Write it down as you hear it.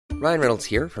Ryan Reynolds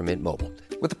here from Mint Mobile.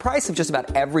 With the price of just about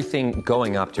everything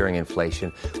going up during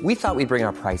inflation, we thought we'd bring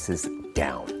our prices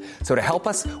down. So to help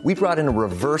us, we brought in a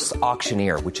reverse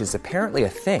auctioneer, which is apparently a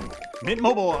thing. Mint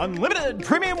Mobile Unlimited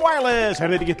Premium Wireless. How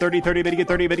to get 30, 30, bit to get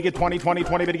 30, bit to get 20, 20,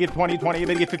 20, bit to get 20, 20,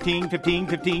 bit to get 15, 15,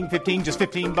 15, 15, just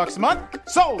 $15 a month?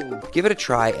 Sold! Give it a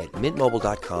try at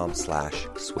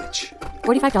mintmobile.com/switch.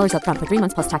 $45 up front for 3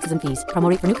 months plus taxes and fees. Promo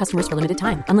rate for new customers for limited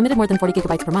time. Unlimited more than 40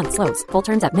 gigabytes per month. Slows full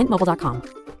terms at mintmobile.com.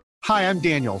 Hi, I'm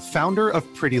Daniel, founder of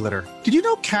Pretty Litter. Did you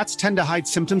know cats tend to hide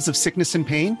symptoms of sickness and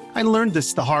pain? I learned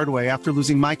this the hard way after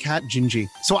losing my cat, Gingy.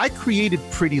 So I created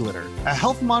Pretty Litter, a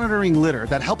health monitoring litter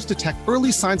that helps detect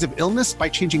early signs of illness by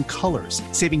changing colors,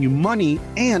 saving you money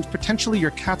and potentially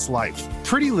your cat's life.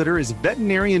 Pretty Litter is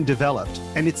veterinarian developed,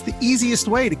 and it's the easiest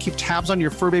way to keep tabs on your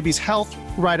fur baby's health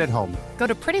right at home. Go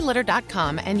to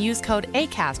prettylitter.com and use code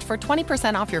ACAST for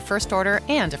 20% off your first order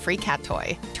and a free cat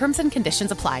toy. Terms and conditions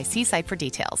apply. See site for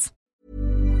details.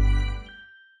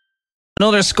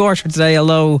 Another scorcher today,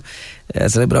 although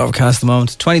it's a little bit overcast at the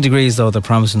moment. 20 degrees though, they're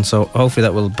promising, so hopefully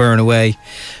that will burn away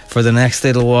for the next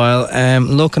little while.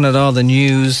 Looking at all the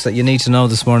news that you need to know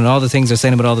this morning, all the things they're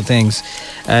saying about all the things.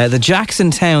 The Jacks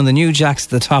in town, the new Jacks at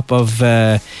the top of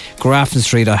Grafton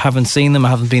Street, I haven't seen them, I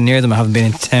haven't been near them, I haven't been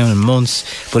into town in months,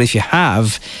 but if you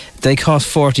have, they cost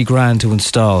 40 grand to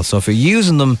install. So if you're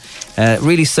using them,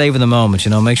 really save in the moment,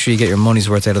 make sure you get your money's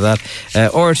worth out of that.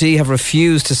 RTE have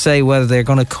refused to say whether they're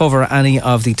going to cover any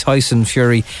of the Tyson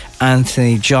Fury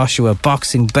Anthony Joshua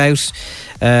boxing bout.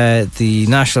 The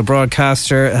national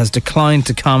broadcaster has declined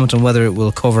to comment on whether it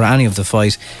will cover any of the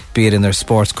fight, be it in their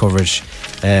sports coverage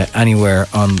anywhere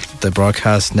on the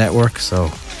broadcast network.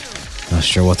 So not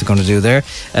sure what they're going to do there.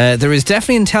 There is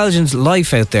definitely intelligent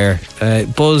life out there.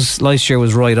 Buzz Lightyear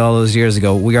was right all those years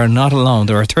ago. We are not alone.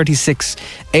 There are 36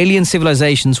 alien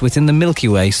civilizations within the Milky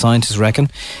Way, scientists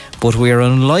reckon, but we are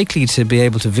unlikely to be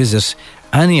able to visit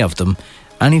any of them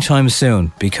anytime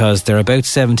soon because they're about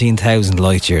 17,000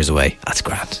 light years away. That's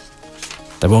grand.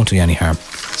 There won't do any harm.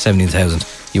 17,000.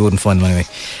 You wouldn't find them anyway.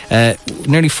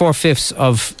 Nearly 4/5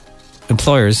 of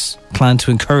employers plan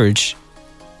to encourage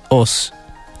us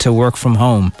to work from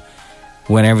home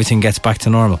when everything gets back to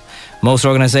normal. Most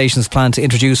organisations plan to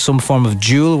introduce some form of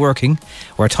dual working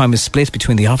where time is split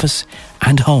between the office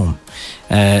and home.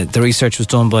 The research was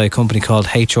done by a company called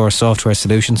HR Software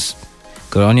Solutions.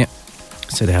 Good on you.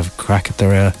 So they have a crack at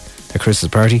their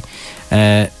Christmas party.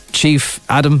 Chief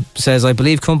Adam says, I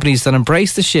believe companies that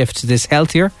embrace the shift to this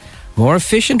healthier, more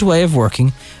efficient way of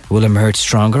working will emerge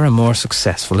stronger and more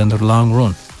successful in the long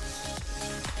run.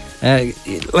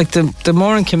 Like the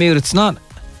morning commute, it's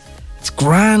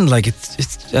grand. Like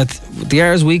it's at the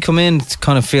hours we come in, it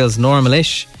kind of feels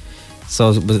normal-ish.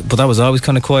 So, but that was always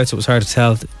kind of quiet, so it was hard to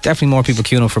tell. Definitely more people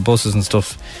queuing up for buses and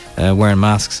stuff, wearing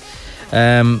masks.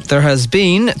 There has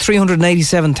been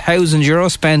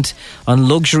 €387,000 spent on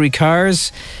luxury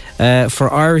cars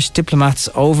for Irish diplomats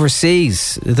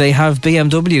overseas. They have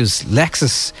BMWs,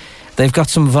 Lexus, they've got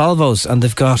some Volvos, and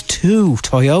they've got 2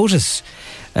 Toyotas.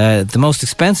 The most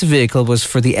expensive vehicle was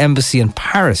for the embassy in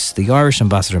Paris, the Irish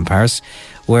ambassador in Paris,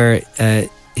 where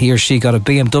he or she got a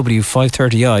BMW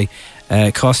 530i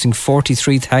costing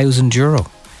 €43,000,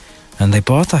 and they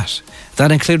bought that.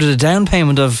 That included a down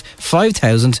payment of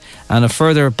 $5,000 and a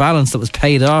further balance that was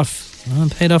paid off.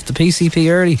 Paid off the PCP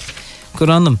early. Good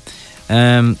on them.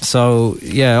 So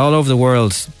yeah, all over the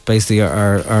world, basically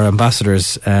our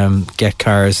ambassadors get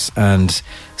cars, and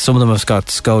some of them have got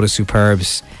Skoda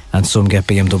Superbs, and some get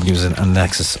BMWs and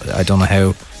Lexus. I don't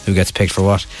know who gets picked for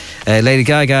what. Lady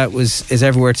Gaga is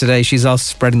everywhere today. She's also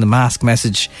spreading the mask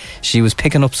message. She was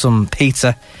picking up some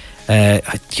pizza.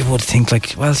 You would think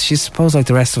she's supposed like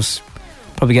the rest of us,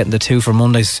 probably getting the 2 for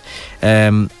Mondays.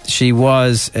 She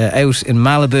was out in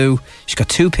Malibu. She got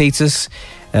 2 pizzas,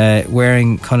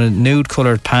 wearing kind of nude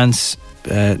coloured pants,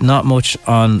 not much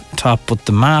on top, but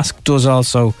the mask does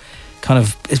also kind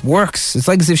of, it works. It's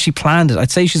like as if she planned it.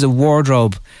 I'd say she's a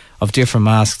wardrobe of different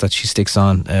masks that she sticks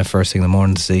on first thing in the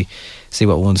morning to see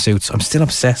what one suits. I'm still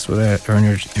obsessed with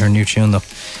her new tune though,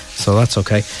 so that's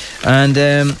okay. And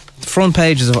the front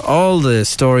pages of all the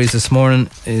stories this morning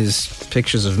is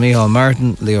pictures of Micheál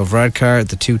Martin, Leo Varadkar,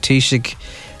 the 2 Taoiseach.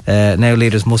 Now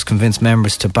leaders must convince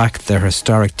members to back their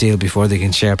historic deal before they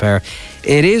can share power.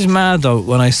 It is mad though,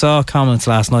 when I saw comments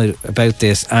last night about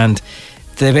this, and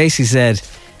they basically said,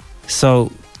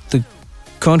 so the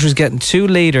country's getting 2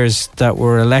 leaders that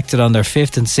were elected on their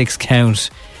 5th and 6th count,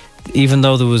 even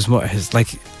though there was more. It's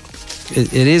like,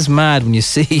 it is mad when you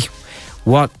see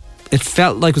what it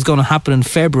felt like was going to happen in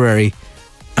February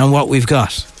and what we've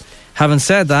got. Having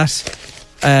said that,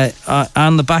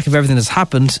 on the back of everything that's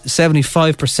happened,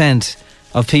 75%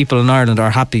 of people in Ireland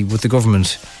are happy with the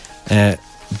government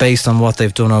based on what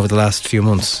they've done over the last few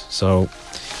months. So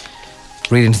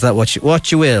read into that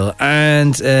what you will.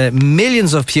 And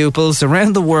millions of pupils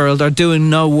around the world are doing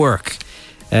no work.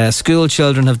 School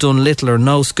children have done little or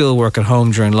no schoolwork at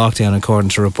home during lockdown, according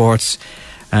to reports.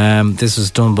 This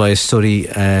was done by a study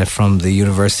from the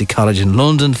University College in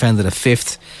London, found that a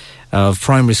fifth of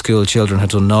primary school children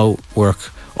had done no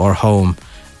work or home,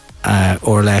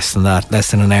 or less than that,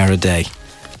 less than an hour a day.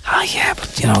 Ah, yeah,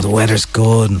 but you know, the weather's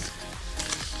good and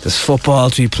there's football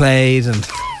to be played, and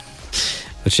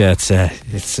but yeah, it's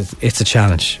a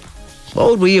challenge. What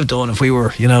would we have done if we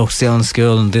were, you know, still in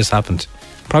school and this happened?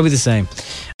 Probably the same.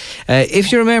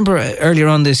 If you remember earlier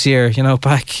on this year, you know,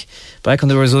 back when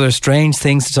there was other strange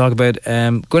things to talk about,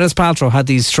 Gwyneth Paltrow had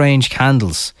these strange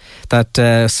candles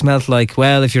that smelt like,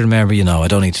 well, if you remember, you know, I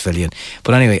don't need to fill you in.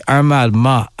 But anyway, Armad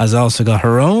Ma has also got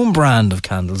her own brand of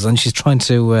candles, and she's trying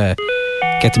to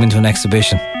get them into an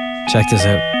exhibition. Check this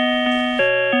out.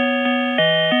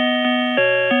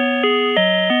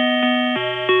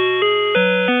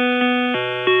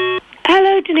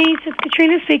 Hello, Denise. It's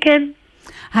Katrina speaking.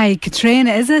 Hi,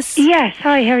 Katrina, is it? Yes,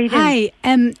 hi, how are you doing?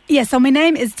 Hi, so my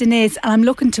name is Denise and I'm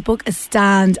looking to book a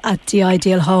stand at the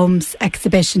Ideal Homes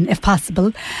exhibition, if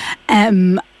possible.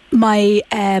 My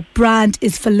brand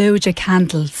is Fallujah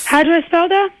Candles. How do I spell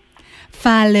that?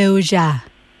 Fallujah.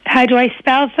 How do I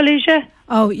spell Fallujah?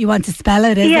 Oh, you want to spell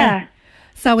it, is it? Yeah.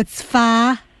 So it's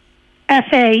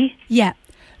F-A? Yeah.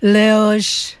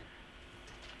 Luge.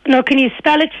 No, can you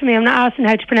spell it for me? I'm not asking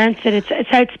how to pronounce it. It's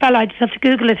how to spell it. I just have to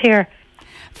Google it here.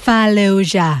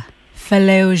 Fallujah.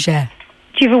 Fallujah.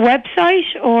 Do you have a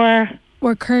website or...?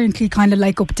 We're currently kind of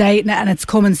like updating it and it's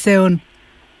coming soon.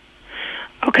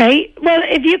 Okay. Well,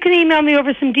 if you can email me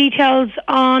over some details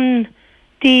on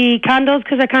the candles,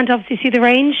 because I can't obviously see the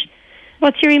range.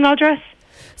 What's your email address?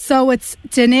 So it's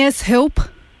Denise Hoop.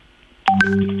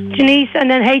 Denise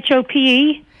and then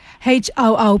H-O-P-E.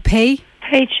 H-O-O-P.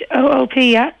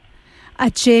 H-O-O-P, yeah.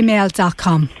 At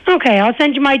gmail.com. Okay, I'll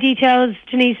send you my details,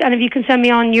 Denise, and if you can send me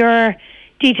on your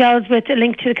details with a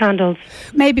link to the candles.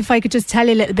 Maybe if I could just tell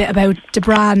you a little bit about the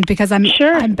brand, because I'm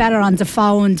better on the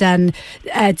phone than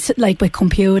like with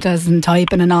computers and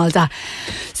typing and all that.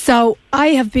 So I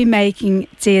have been making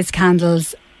these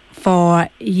candles for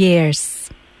years.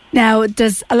 Now,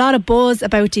 there's a lot of buzz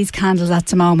about these candles at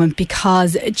the moment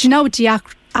because, do you know the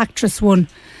actress one,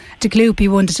 the gloopy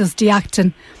one that does the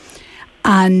acting?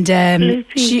 And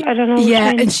she, I don't know. Yeah,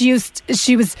 and she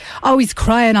was always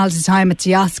crying all the time at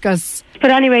the Oscars. But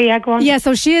anyway, yeah, go on. Yeah,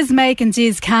 so she is making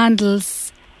these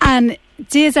candles, and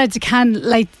these are the candles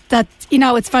like that. You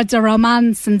know, it's for the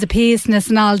romance and the peaceness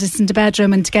and all this in the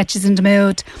bedroom and to get you in the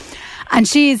mood. And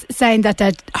she's saying that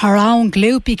they're her own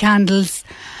gloopy candles,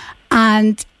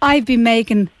 and I've been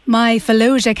making my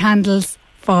Fallujah candles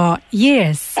for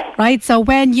years, right? So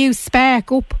when you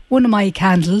spark up one of my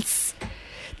candles,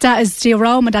 that is the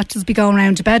aroma that just be going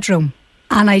around the bedroom.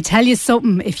 And I tell you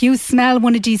something, if you smell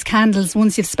one of these candles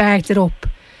once you've sparked it up,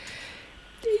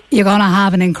 you're going to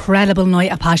have an incredible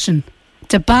night of passion.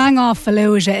 The bang off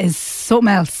Fallujah is something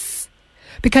else.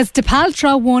 Because the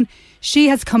Paltrow one, she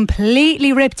has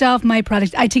completely ripped off my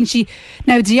product. I think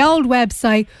now the old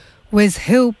website was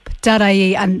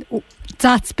hoop.ie and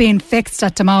that's being fixed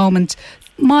at the moment.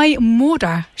 My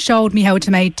mother showed me how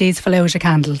to make these Fallujah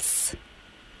candles.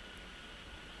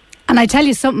 And I tell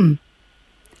you something,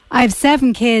 I have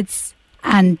 7 kids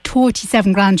and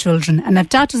 27 grandchildren, and if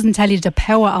that doesn't tell you the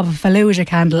power of a Fallujah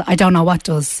candle, I don't know what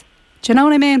does. Do you know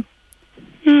what I mean?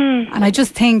 And I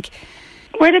just think...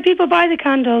 Where do people buy the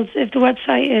candles if the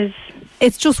website is?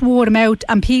 It's just word of mouth,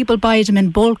 and people buy them in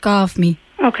bulk off me.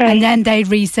 Okay. And then they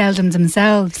resell them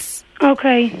themselves.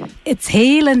 Okay. It's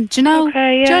healing, do you know?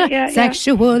 Okay, yeah.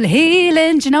 Sexual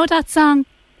healing, do you know that song?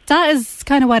 That is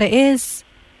kind of what it is.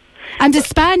 And the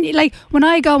span, like when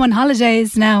I go on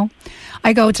holidays now,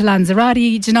 I go to Lanzarote, do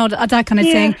you know, that kind of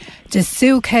thing. The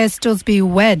suitcase does be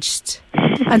wedged.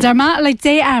 And they're mad, like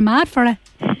they are mad for it.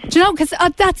 Do you know, because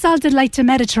that's all the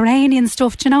Mediterranean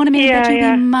stuff, do you know what I mean? Yeah,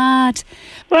 They'd be mad.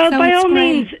 Well, so by all great.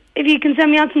 means, if you can send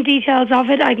me on some details of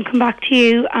it, I can come back to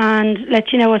you and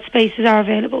let you know what spaces are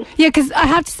available. Yeah, because I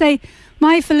have to say,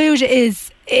 my Fallujah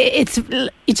it's,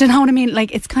 you know what I mean?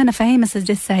 Like, it's kind of famous at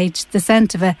this age, the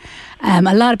scent of it. A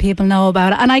lot of people know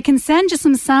about it. And I can send you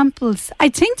some samples. I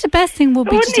think the best thing would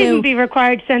be to do... It wouldn't even be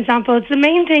required to send samples. The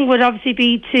main thing would obviously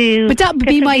be to... But that would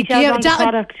be my gift.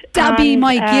 That'd be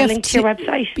my gift. Link to your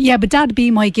website. Yeah, but that'd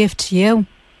be my gift to you.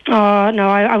 Oh, no,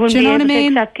 I wouldn't be able to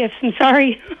accept gifts. I'm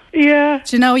sorry. Yeah.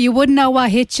 Do you know, you wouldn't know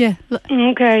what hit you.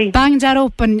 Okay. Bang that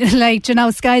up and, like, do you know,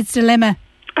 sky's the limit.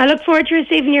 I look forward to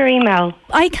receiving your email.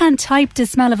 I can't type the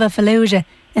smell of a Fallujah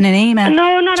in an email.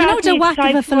 No, not Do you know the whack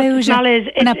of a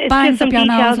Fallujah? And it bangs up your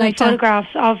nose like that. Photographs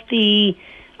of the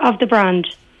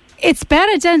brand. It's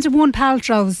better than the one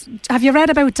Paltrow's. Have you read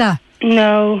about that?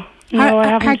 No, I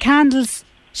haven't. Her candles.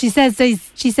 She says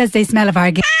they smell of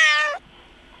argan.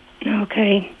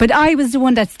 Okay. But I was the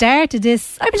one that started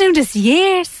this. I've been doing this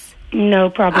years. No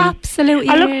problem. Absolutely.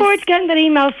 I look forward to getting that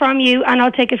email from you, and I'll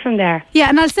take it from there. Yeah,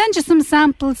 and I'll send you some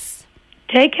samples.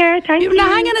 Take care. Thank you. Now,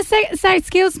 hang on a second. Sorry,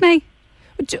 excuse me.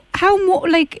 How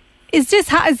is this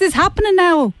happening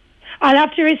now? I'll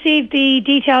have to receive the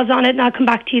details on it, and I'll come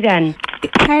back to you then.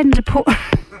 Pardon the poor.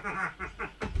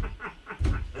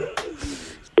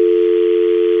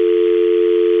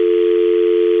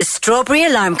 The Strawberry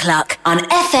Alarm Clock on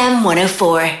FM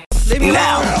 104.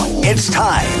 Now it's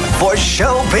time for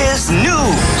Showbiz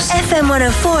News. FM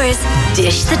 104's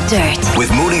Dish the Dirt.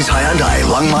 With Mooney's Hyundai,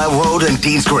 Longmire Road and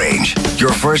Dean's Grange.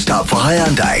 Your first stop for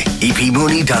Hyundai,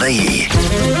 epmooney.ie.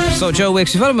 So Joe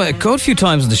Wicks, we've had him a good few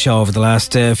times on the show over the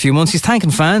last few months. He's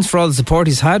thanking fans for all the support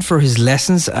he's had for his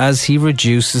lessons as he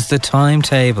reduces the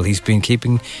timetable. He's been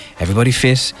keeping everybody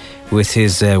fit with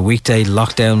his weekday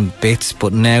lockdown bits,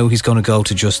 but now he's going to go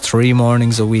to just 3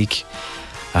 mornings a week.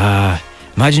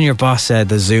 Imagine your boss said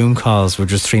the Zoom calls were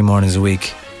just 3 mornings a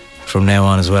week from now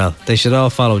on as well. They should all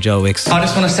follow Joe Wicks. I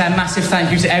just want to say a massive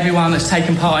thank you to everyone that's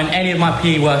taken part in any of my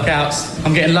PE workouts.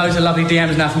 I'm getting loads of lovely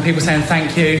DMs now from people saying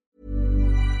thank you.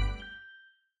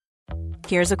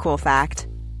 Here's a cool fact.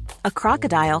 A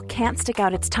crocodile can't stick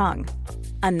out its tongue.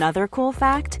 Another cool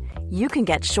fact, you can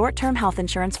get short-term health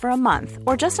insurance for a month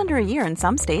or just under a year in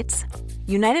some states.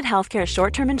 United Healthcare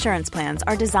short-term insurance plans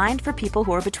are designed for people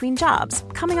who are between jobs,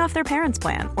 coming off their parents'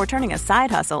 plan, or turning a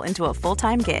side hustle into a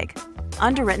full-time gig.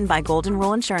 Underwritten by Golden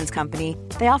Rule Insurance Company,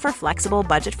 they offer flexible,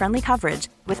 budget-friendly coverage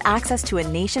with access to a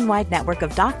nationwide network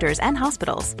of doctors and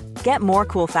hospitals. Get more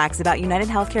cool facts about United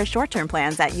Healthcare short-term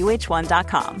plans at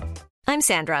uh1.com. I'm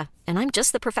Sandra, and I'm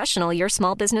just the professional your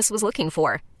small business was looking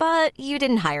for. But you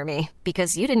didn't hire me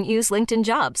because you didn't use LinkedIn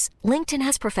Jobs. LinkedIn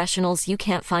has professionals you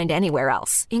can't find anywhere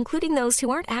else, including those who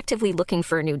aren't actively looking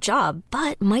for a new job,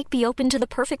 but might be open to the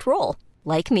perfect role,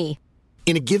 like me.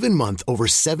 In a given month, over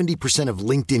 70% of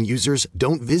LinkedIn users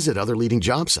don't visit other leading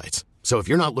job sites. So if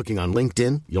you're not looking on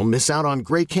LinkedIn, you'll miss out on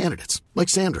great candidates like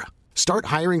Sandra. Start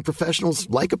hiring professionals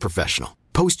like a professional.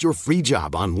 Post your free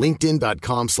job on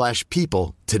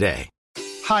linkedin.com/people today.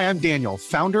 Hi, I'm Daniel,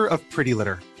 founder of Pretty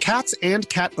Litter. Cats and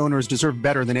cat owners deserve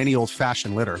better than any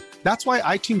old-fashioned litter. That's why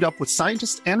I teamed up with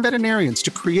scientists and veterinarians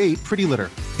to create Pretty Litter.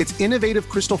 Its innovative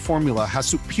crystal formula has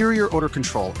superior odor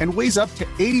control and weighs up to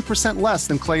 80% less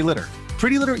than clay litter.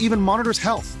 Pretty Litter even monitors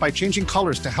health by changing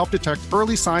colors to help detect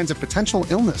early signs of potential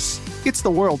illness. It's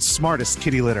the world's smartest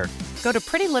kitty litter. Go to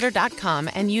prettylitter.com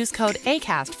and use code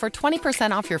ACAST for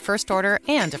 20% off your first order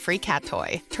and a free cat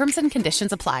toy. Terms and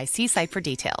conditions apply. See site for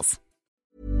details.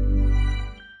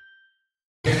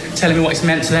 Telling me what it's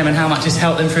meant to them and how much it's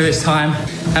helped them through this time.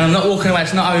 And I'm not walking away,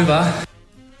 it's not over.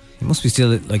 It must be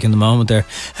still like in the moment there.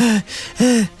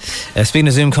 Speaking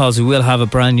of Zoom calls, we will have a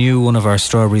brand new one of our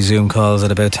Strawberry Zoom calls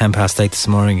at about 8:10 this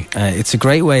morning. It's a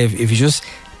great way if you just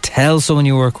tell someone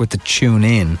you work with to tune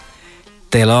in,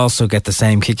 they'll also get the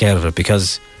same kick out of it,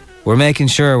 because we're making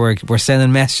sure we're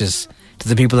sending messages to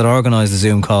the people that organise the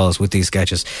Zoom calls with these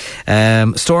sketches.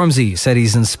 Stormzy said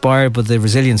he's inspired by the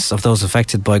resilience of those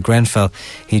affected by Grenfell.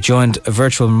 He joined a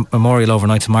virtual memorial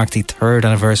overnight to mark the 3rd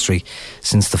anniversary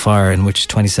since the fire in which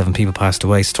 27 people passed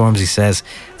away. Stormzy says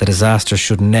the disaster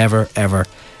should never ever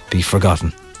be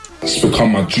forgotten. It's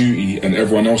become my duty and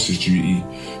everyone else's duty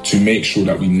to make sure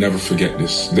that we never forget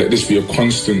this. Let this be a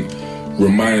constant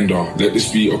reminder. Let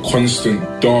this be a constant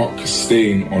dark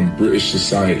stain on British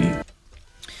society.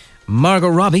 Margot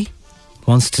Robbie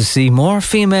wants to see more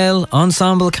female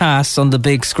ensemble casts on the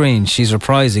big screen. She's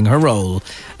reprising her role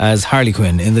as Harley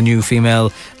Quinn in the new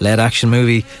female-led action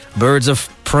movie Birds of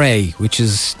Prey, which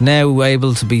is now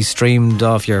able to be streamed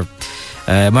off your...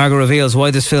 Margot reveals why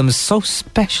this film is so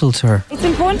special to her. It's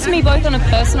important to me both on a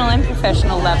personal and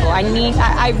professional level. I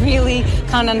really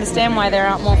can't understand why there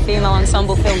aren't more female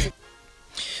ensemble films.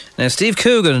 Now, Steve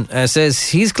Coogan says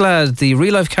he's glad the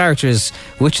real-life characters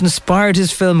which inspired his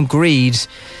film Greed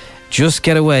just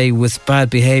get away with bad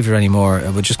behaviour anymore,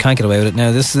 but just can't get away with it.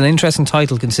 Now, this is an interesting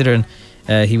title considering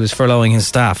he was furloughing his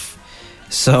staff.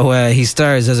 So he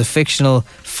stars as a fictional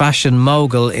fashion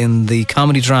mogul in the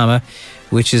comedy drama,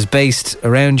 which is based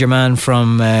around your man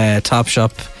from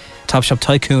Topshop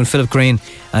tycoon Philip Green,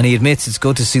 and he admits it's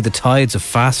good to see the tides of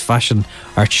fast fashion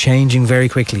are changing very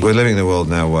quickly. We're living in a world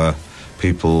now where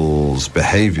people's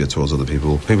behaviour towards other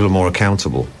people, people are more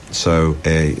accountable. So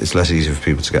it's less easy for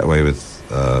people to get away with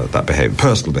that behaviour,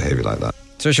 personal behaviour like that.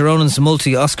 Saoirse Ronan's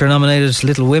multi-Oscar nominated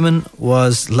Little Women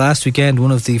was last weekend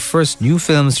one of the first new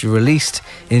films to be released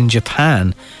in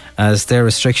Japan, as their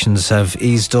restrictions have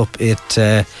eased up. It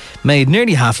made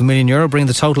nearly €500,000, bringing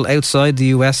the total outside the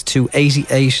US to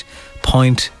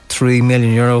 €88.3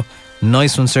 million.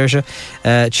 Nice one, Saoirse.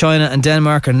 China and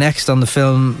Denmark are next on the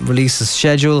film releases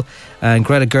schedule, and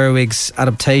Greta Gerwig's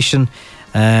adaptation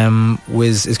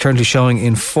is currently showing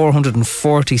in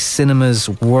 440 cinemas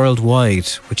worldwide,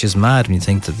 which is mad when you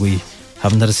think that we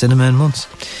haven't had a cinema in months.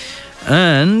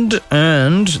 And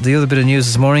the other bit of news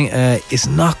this morning is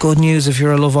not good news if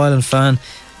you're a Love Island fan.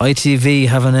 ITV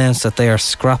have announced that they are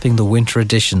scrapping the winter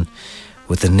edition,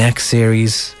 with the next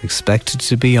series expected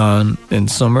to be on in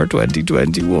summer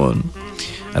 2021.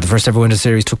 The first ever winter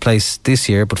series took place this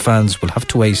year, but fans will have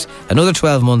to wait another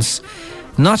 12 months.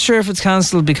 Not sure if it's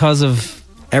cancelled because of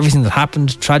everything that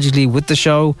happened tragically with the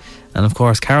show, and of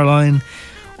course Caroline,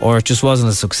 or it just wasn't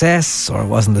a success, or it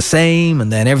wasn't the same,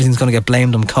 and then everything's going to get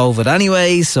blamed on COVID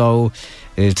anyway, so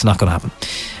it's not going to happen.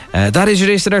 That is your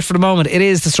Dish to Dirt for the moment. It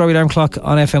is the Strawberry Alarm Clock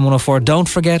on FM 104. Don't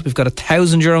forget, we've got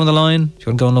 €1,000 on the line. If you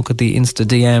want to go and look at the Insta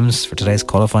DMs for today's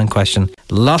qualifying question.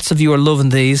 Lots of you are loving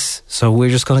these, so we're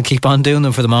just going to keep on doing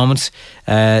them for the moment.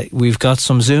 We've got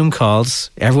some Zoom calls.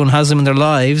 Everyone has them in their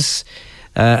lives,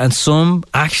 and some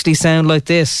actually sound like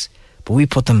this, but we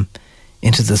put them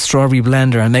into the strawberry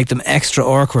blender and make them extra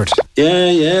awkward.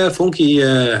 Yeah, funky.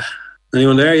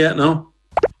 Anyone there yet? No?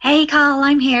 Hey Carl,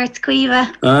 I'm here. It's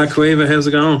Quiva. Quiva, how's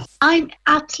it going? I'm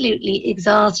absolutely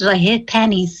exhausted. I hit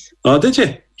pennies. Oh, did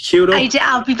you? Queued up?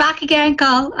 I'll be back again,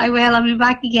 Carl. I will. I'll be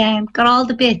back again. Got all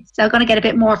the bits. So I'm going to get a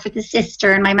bit more for the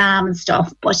sister and my mum and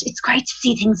stuff. But it's great to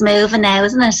see things moving now,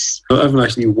 isn't it? I haven't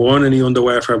actually worn any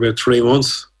underwear for about 3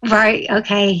 months. Right,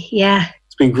 okay, yeah.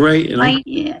 It's been great, you know.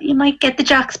 You might get the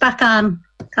jocks back on.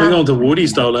 I'm going to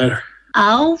Woody's though later.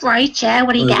 Oh, right, yeah.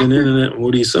 What are you getting? In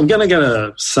Woody's. I'm going to get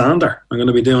a sander. I'm going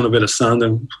to be doing a bit of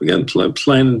sanding. We're getting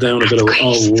planing down a bit of wood.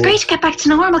 It's great to get back to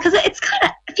normal because it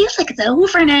feels like it's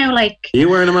over now. Like, are you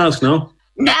wearing a mask now?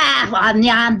 Nah, well,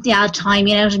 the odd time,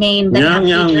 you know what I mean? Yeah.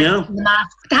 The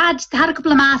mask. They had a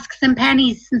couple of masks and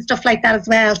pennies and stuff like that as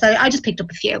well. So I just picked up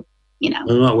a few, you know.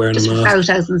 I'm not wearing just a mask.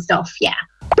 Photos and stuff, yeah.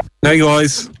 Hey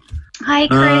guys. Hi,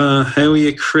 Chris. How are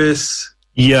you, Chris?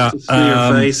 Yeah.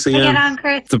 Your face again. Get on,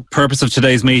 Chris. The purpose of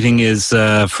today's meeting is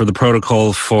for the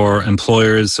protocol for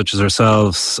employers such as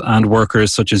ourselves and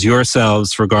workers such as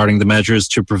yourselves regarding the measures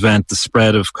to prevent the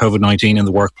spread of COVID-19 in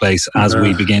the workplace as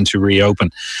we begin to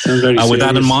reopen. With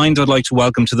that in mind, I'd like to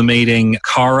welcome to the meeting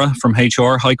Cara from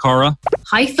HR. Hi, Cara.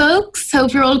 Hi, folks.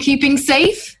 Hope you're all keeping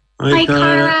safe. Hi,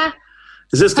 Cara.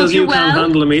 Is this because you can't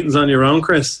handle the meetings on your own,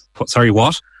 Chris? Sorry,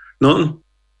 what? Nothing.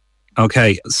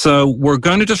 Okay, so we're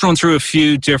going to just run through a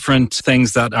few different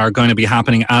things that are going to be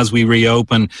happening as we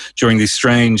reopen during these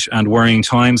strange and worrying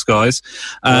times, guys.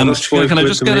 Can I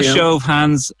just get a show of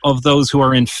hands of those who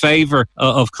are in favour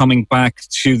of coming back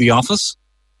to the office?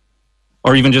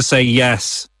 Or even just say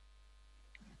yes.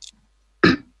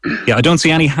 Yeah, I don't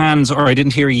see any hands, or I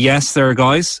didn't hear yes there,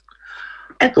 guys.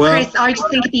 Chris, I just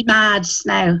think it'd be mad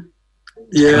now.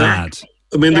 Yeah. Mad.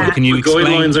 I mean, Can you the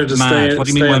guidelines are to mad? stay. What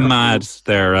do you mean by mad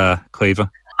there, Cleva?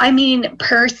 I mean,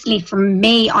 personally, for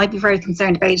me, I'd be very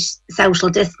concerned about social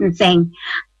distancing,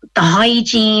 the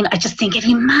hygiene. I just think it'd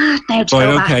be mad now to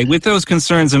go back. Okay. With those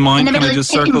concerns in mind, can I just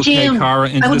circle Cara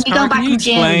into this? Cara, can you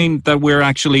explain that we're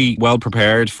actually well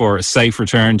prepared for a safe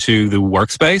return to the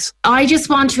workspace? I just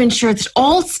want to ensure that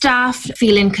all staff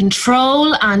feel in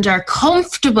control and are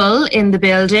comfortable in the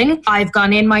building. I've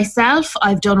gone in myself.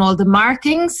 I've done all the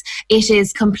markings. It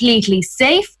is completely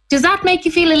safe. Does that make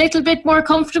you feel a little bit more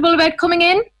comfortable about coming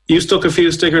in? You stuck a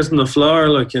few stickers on the floor,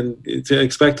 and to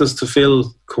expect us to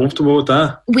feel comfortable with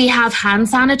that. We have hand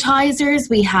sanitizers,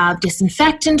 we have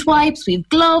disinfectant wipes, we have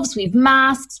gloves, we have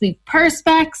masks, we have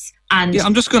perspex. And yeah,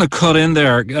 I'm just going to cut in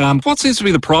there. What seems to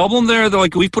be the problem there?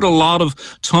 We've put a lot of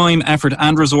time, effort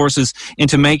and resources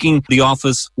into making the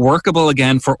office workable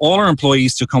again for all our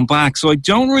employees to come back. So I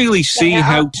don't really see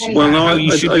how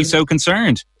you should be so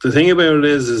concerned. The thing about it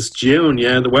is June,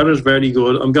 the weather's very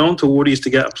good. I'm going to Woody's to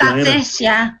get a planer. That's it,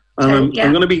 yeah. And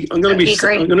I'm going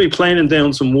to be planing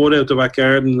down some wood out the back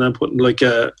garden and then putting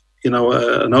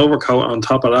an overcoat on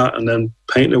top of that and then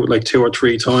painting it with 2 or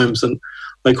 3 times. And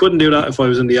I couldn't do that if I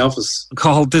was in the office.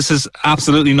 Cathal, this has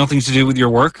absolutely nothing to do with your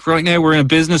work. Right now we're in a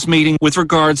business meeting with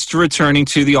regards to returning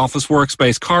to the office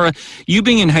workspace. Cara, you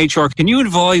being in HR, can you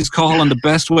advise Cathal on the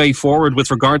best way forward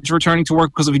with regard to returning to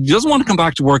work? Because if he doesn't want to come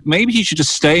back to work, maybe he should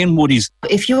just stay in Woody's.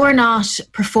 If you're not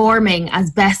performing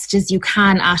as best as you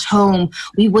can at home,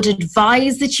 we would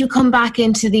advise that you come back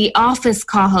into the office,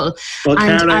 Cathal. Well,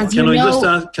 Cara,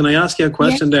 can I ask you a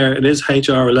question there? It is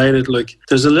HR related. Like,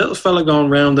 there's a little fella going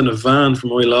round in a van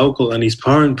from my local, and he's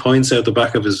pouring points out the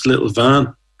back of his little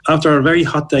van. After a very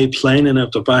hot day planing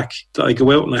out the back, I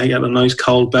go out and I get a nice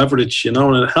cold beverage, and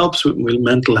it helps with my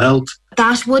mental health.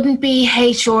 That wouldn't be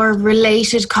HR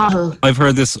related, Cathal. I've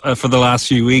heard this for the last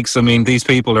few weeks. I mean, these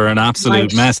people are an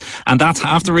absolute mess. And that's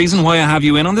half the reason why I have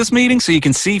you in on this meeting, so you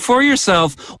can see for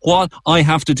yourself what I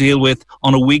have to deal with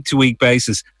on a week-to-week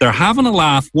basis. They're having a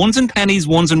laugh. One's in Penny's,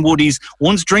 one's in Woody's,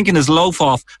 one's drinking his loaf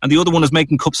off, and the other one is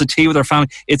making cups of tea with their family.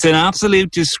 It's an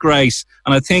absolute disgrace.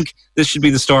 And I think this should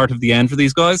be the start of the end for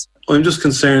these guys. I'm just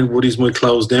concerned Woody's might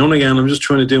close down again. I'm just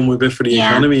trying to do my bit for the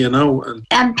economy,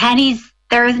 And Penny's,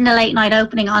 there isn't a late night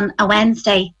opening on a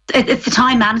Wednesday. It's the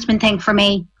time management thing for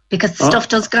me, because stuff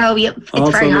does go. It's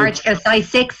very hard to get a size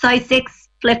 6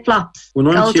 flip-flops. When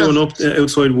I'm queuing up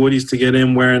outside Woody's to get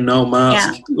in wearing no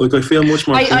mask, I feel much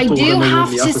more comfortable. I do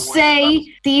have to say,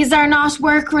 these are not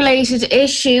work-related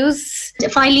issues.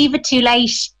 If I leave it too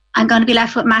late, I'm going to be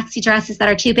left with maxi dresses that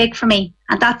are too big for me.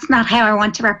 And that's not how I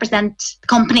want to represent the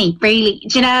company, really.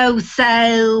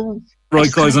 So... Right,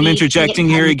 guys, I'm interjecting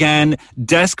here again.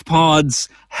 Desk pods,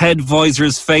 head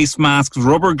visors, face masks,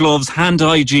 rubber gloves, hand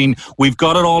hygiene. We've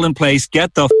got it all in place.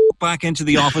 Get the back into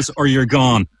the office or you're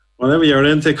gone. Whatever you're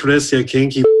into, Chris, you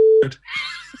kinky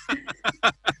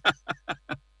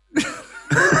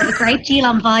a great deal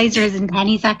on visors and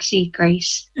Penny's, actually. Great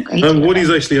and Woody's,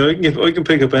 actually, I can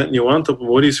pick up anything you want up in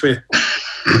Woody's for you.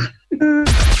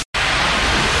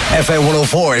 FM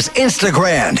 104's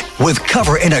Instagram with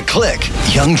Cover in a Click.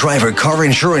 Young driver car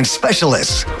insurance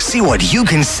specialists. See what you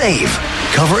can save.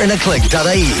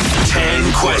 Coverinaclick.ie.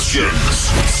 10 questions,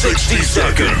 60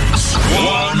 seconds,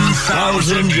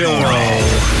 €1,000.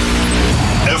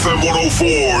 FM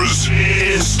 104's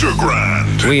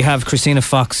Instagram. We have Christina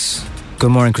Fox.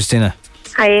 Good morning, Christina.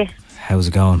 Hi. How's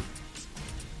it going?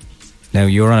 Now,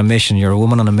 you're on a mission. You're a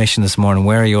woman on a mission this morning.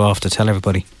 Where are you off to? Tell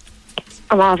everybody.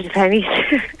 I'm off to Penny's.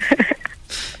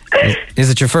 Is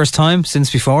it your first time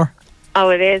since before? Oh,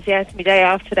 it is, yeah. It's my day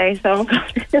off today, so I'm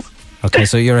going. Okay,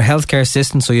 so you're a healthcare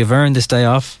assistant, so you've earned this day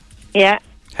off? Yeah.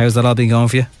 How's that all been going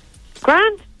for you?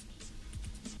 Grand.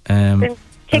 Been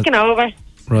ticking over.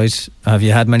 Right. Have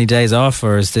you had many days off,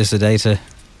 or is this a day to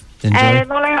enjoy?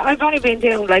 Well, I've only been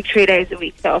doing like 3 days a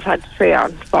week, so I've had 3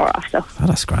 on, 4 off. So. Oh,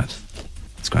 that's grand.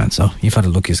 That's grand. So you've had a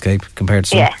lucky escape compared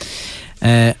to some. Yeah.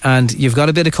 And you've got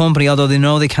a bit of company, although they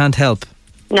know they can't help.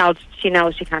 No, she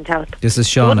knows she can't help. This is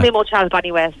Shauna. Wouldn't be much help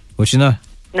anyways. Would she not?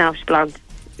 No, she's blonde.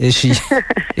 Is she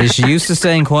used to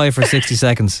staying quiet for 60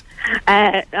 seconds? She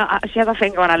has her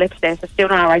finger on her lips there, so it's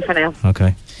doing alright for now.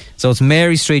 Okay. So it's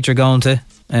Mary Street you're going to.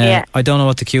 Yeah. I don't know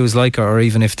what the queue is like, or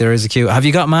even if there is a queue. Have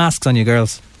you got masks on you,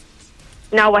 girls?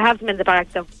 No, I have them in the bag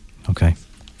though. Okay.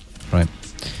 Right.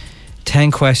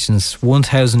 10 questions,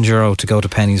 €1,000 to go to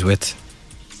Penny's with.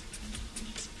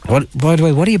 What? By the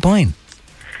way, what are you buying?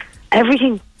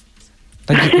 Everything.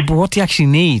 Like, but what do you actually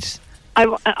need?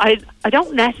 I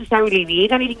don't necessarily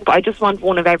need anything, but I just want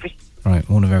one of everything. Right,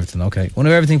 one of everything. Okay, one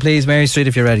of everything, please. Mary Street,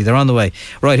 if you're ready. They're on the way.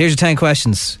 Right, here's your 10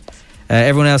 questions.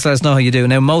 Everyone else, let us know how you do.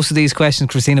 Now, most of these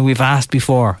questions, Christina, we've asked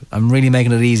before. I'm really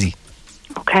making it easy.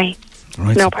 Okay.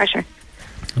 Right. No pressure.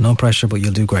 No pressure, but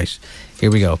you'll do great. Here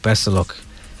we go. Best of luck.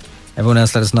 Everyone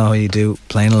else, let us know how you do.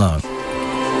 Playing along.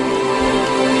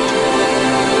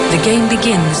 The game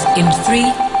begins in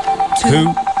 3, 2,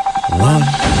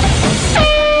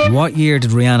 1. What year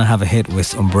did Rihanna have a hit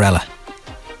with Umbrella?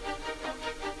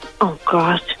 Oh,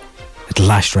 God. It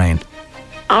lashed rain.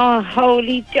 Oh,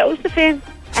 holy Josephine.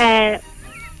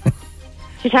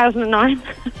 2009.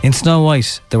 In Snow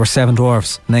White, there were 7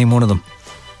 dwarfs. Name one of them.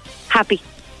 Happy.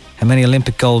 How many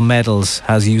Olympic gold medals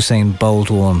has Usain Bolt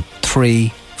won?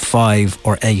 3, 5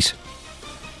 or 8?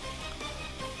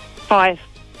 5.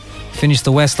 Finish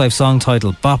the Westlife song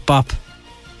title. Bop Bop.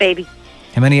 Baby.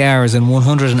 How many hours in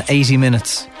 180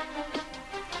 minutes?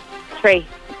 3.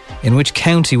 In which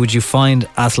county would you find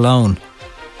Athlone?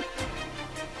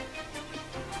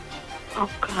 Oh,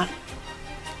 God.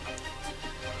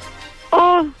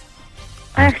 Oh,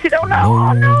 I actually don't know.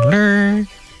 Oh, no.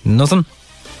 Nothing?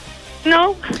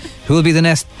 No. Who will be the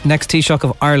next Taoiseach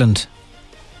of Ireland?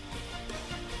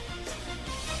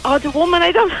 Oh, the woman,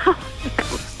 I don't know.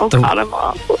 Oh, God, I'm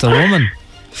awful. The woman?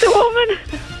 The woman.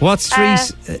 What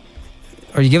street?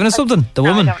 Are you giving us something? The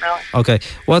woman? I don't know. Okay.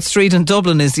 What street in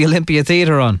Dublin is the Olympia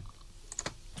Theatre on?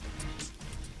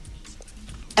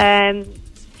 The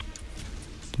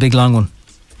big long one.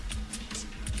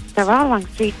 They're all long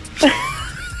streets.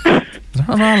 They're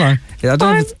all long. Yeah,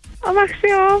 I'm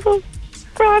actually awful.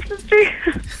 Grafton Street.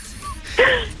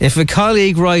 If a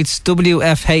colleague writes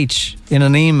WFH in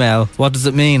an email, what does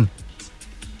it mean?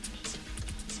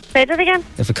 Say that again.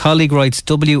 If a colleague writes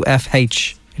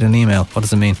WFH in an email, what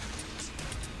does it mean?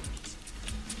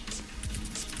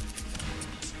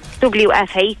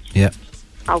 WFH. Yeah.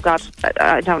 Oh God,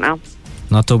 I don't know.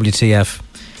 Not WTF.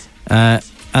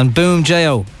 And Boom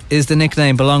J.O. is the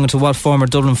nickname belonging to what former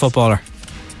Dublin footballer?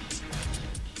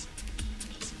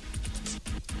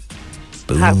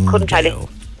 I couldn't tell you.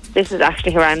 This is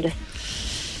actually horrendous.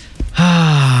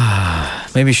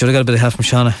 Maybe you should have got a bit of help from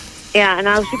Shauna. Yeah, and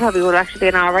now she probably would actually be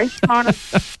an alright morning.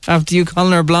 After you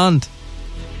calling her blonde.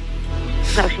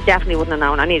 No, she definitely wouldn't have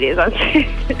known any of these.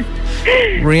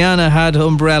 Rihanna had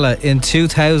Umbrella in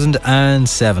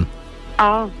 2007.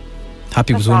 Oh.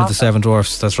 Happy was one of the Seven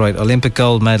Dwarfs, that's right. Olympic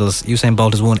gold medals. Usain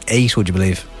Bolt has won 8, would you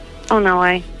believe? Oh, no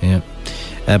way. Yeah.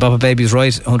 Baba Baby's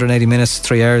right, 180 minutes,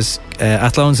 3 hours.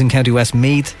 Athlone in County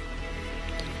Westmeath.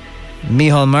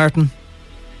 Micheál Martin.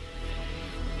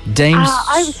 Dames.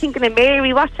 I was thinking of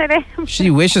Mary. What's her name? She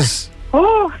wishes.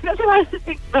 Oh, that's what I was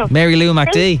thinking of. Mary Lou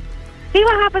McD. See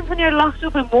what happens when you're locked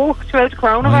up in work throughout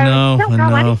coronavirus. I know, you don't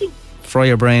know anything. Fry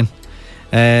your brain.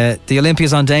 The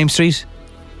Olympia's on Dame Street.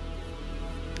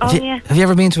 Yeah. Have you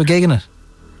ever been to a gig in it?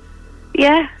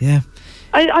 Yeah. Yeah.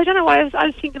 I don't know why I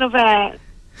was thinking of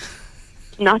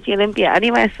not the Olympia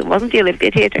anyway, so it wasn't the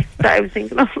Olympia Theatre that I was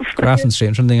thinking of. Grafton Street,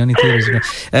 I'm trying to think any theatres.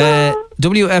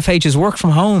 WFH is work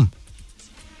from home.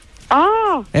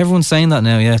 Oh. Everyone's saying that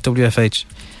now, yeah, WFH.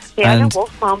 Yeah, and I don't work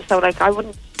from home, so like I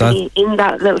wouldn't be in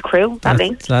that little crew, that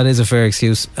link. That is a fair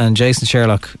excuse. And Jason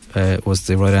Sherlock was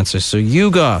the right answer. So you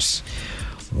got...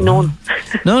 None.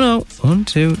 No. 1,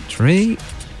 2, 3,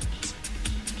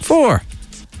 4.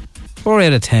 4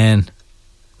 out of 10,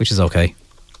 which is okay.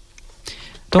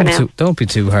 Don't be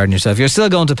too hard on yourself. You're still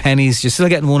going to pennies. You're still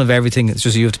getting one of everything. It's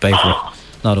just you have to pay for it,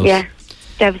 not us. Yeah,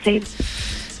 devastating.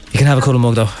 You can have a cuddle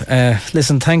mug though.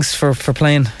 Listen, thanks for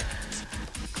playing.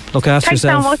 Look after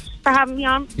yourself. Thanks so much for having me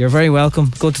on. You're very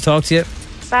welcome. Good to talk to you.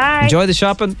 Bye. Enjoy the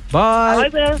shopping. Bye. I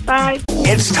will. Bye.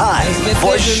 It's time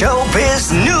for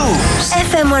Showbiz News.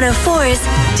 FM 104's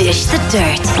Dish the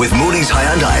Dirt. With Mooney's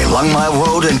Hyundai, Longmire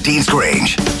Road and Dean's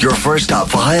Grange. Your first stop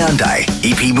for Hyundai,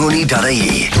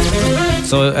 epmooney.ie.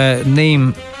 So,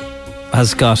 Neem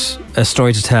has got a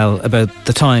story to tell about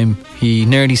the time he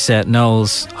nearly set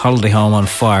Noel's holiday home on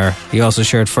fire. He also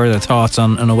shared further thoughts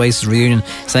on an Oasis reunion,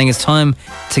 saying it's time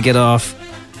to get off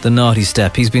the naughty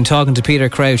step. He's been talking to Peter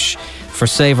Crouch for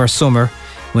Save Our Summer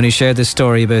when he shared this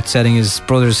story about setting his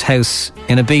brother's house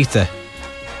in Ibiza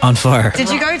on fire. Did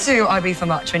you go to Ibiza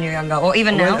much when you were younger, or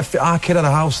even now? Our kid had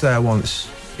a house there once,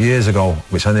 years ago,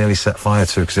 which I nearly set fire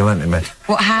to because he lent it me.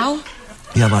 What, how?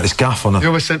 Yeah, like this gaff on it. You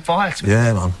always set fire to it?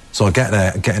 Yeah, man. So I get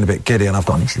there, getting a bit giddy, and I've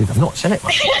got nuts in it,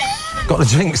 man. Got the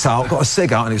drinks out, got a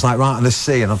cig out, and it's like right on the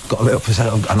sea, and I've got a bit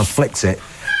up and I've flicked it.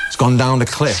 It's gone down the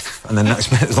cliff, and then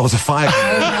next minute there's loads of fire.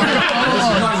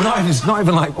 It's not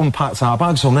even like unpacked our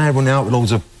bags, so I'm there running out with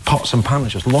loads of pots and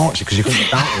pans, just launch it because you couldn't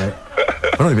get down with it.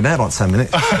 I've only been there about 10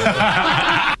 minutes.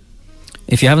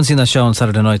 If you haven't seen that show on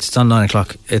Saturday night, it's on 9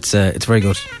 o'clock. It's very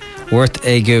good. Worth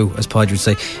a go, as Podge would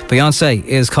say. Beyonce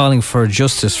is calling for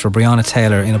justice for Breonna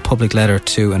Taylor in a public letter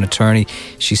to an attorney.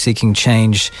 She's seeking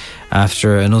change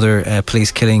after another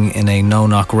police killing in a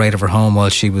no-knock raid of her home while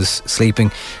she was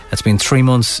sleeping. It's been 3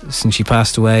 months since she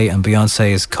passed away, and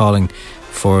Beyonce is calling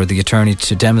for the attorney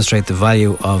to demonstrate the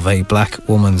value of a black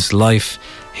woman's life.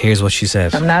 Here's what she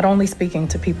said. I'm not only speaking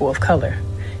to people of color.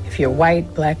 If you're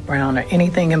white, black, brown, or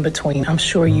anything in between, I'm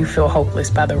sure you feel hopeless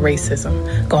by the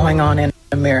racism going on in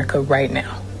America right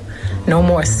now. No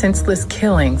more senseless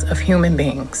killings of human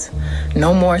beings.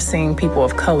 No more seeing people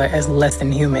of color as less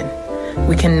than human.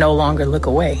 We can no longer look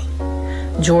away.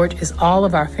 George is all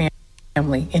of our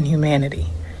family in humanity.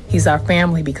 He's our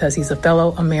family because he's a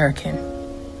fellow American.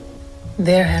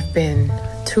 There have been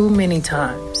too many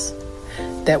times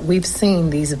that we've seen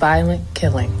these violent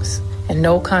killings and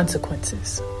no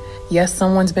consequences. Yes,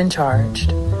 someone's been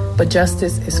charged, but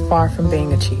justice is far from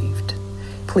being achieved.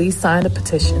 Please sign the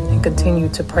petition and continue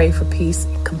to pray for peace,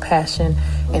 compassion,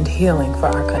 and healing for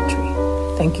our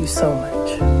country. Thank you so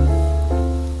much.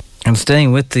 And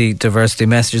staying with the diversity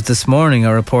messages, this morning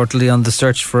are reportedly on the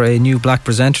search for a new black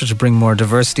presenter to bring more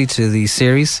diversity to the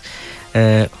series.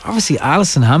 Obviously,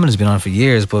 Alison Hammond has been on for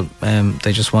years, but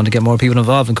they just want to get more people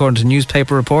involved. According to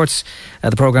newspaper reports,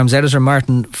 the programme's editor,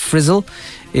 Martin Frizzle,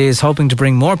 is hoping to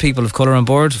bring more people of colour on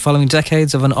board following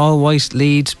decades of an all-white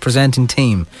lead presenting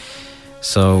team.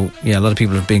 So, yeah, a lot of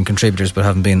people have been contributors but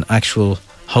haven't been actual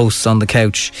hosts on the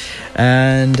couch.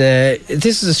 And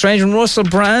this is a strange one. Russell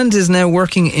Brand is now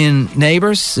working in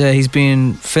Neighbours. He's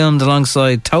been filmed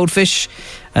alongside Toadfish.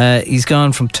 He's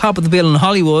gone from top of the bill in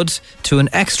Hollywood to an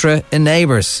extra in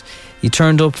Neighbours. He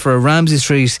turned up for a Ramsey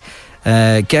Street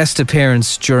guest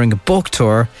appearance during a book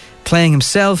tour, playing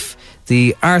himself.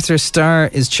 The Arthur Star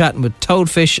is chatting with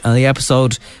Toadfish, and the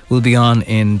episode will be on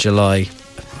in July.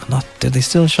 Did they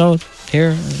still show it here?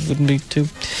 It wouldn't be too...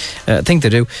 I think they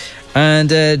do. And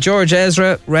George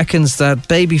Ezra reckons that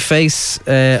Babyface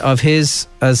of his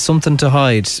has something to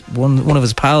hide. One of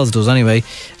his pals does anyway.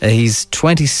 He's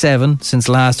 27 since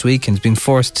last week and has been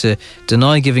forced to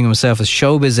deny giving himself a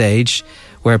showbiz age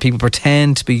where people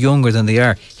pretend to be younger than they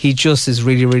are. He just is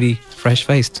really, really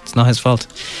fresh-faced. It's not his fault.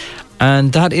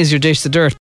 And that is your Dish the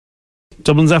Dirt.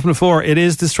 Dublin's FM4. It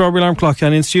is the Strawberry Alarm Clock,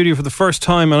 and in studio for the first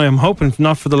time, and I'm hoping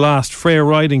not for the last, Freya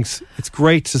Ridings. It's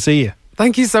great to see you.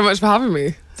 Thank you so much for having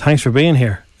me. Thanks for being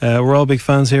here. We're all big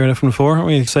fans here at FM4, aren't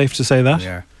we? Safe to say that? We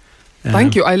are.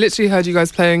 Thank you. I literally heard you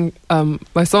guys playing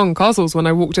my song Castles when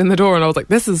I walked in the door, and I was like,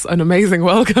 this is an amazing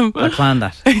welcome. I planned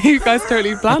that. You guys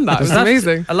totally planned that. It was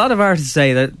amazing. A lot of artists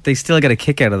say that they still get a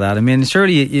kick out of that. I mean,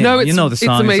 surely you know the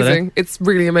song. It's amazing. It's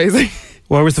really amazing.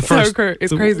 Where was the first?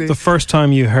 It's crazy. The first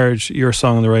time you heard your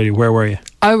song on the radio, where were you?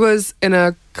 I was in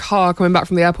a car coming back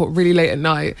from the airport really late at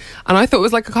night, and I thought it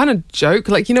was like a kind of joke.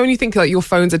 Like, you know, when you think like your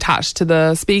phone's attached to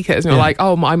the speakers, and you're like,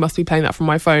 oh, I must be playing that from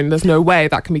my phone. There's no way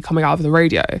that can be coming out of the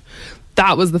radio.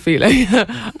 That was the feeling.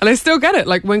 And I still get it.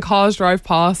 Like when cars drive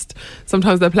past,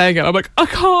 sometimes they're playing it. I'm like, I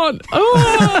can't.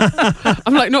 Oh.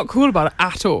 I'm like not cool about it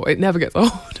at all. It never gets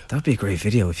old. That'd be a great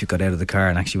video if you got out of the car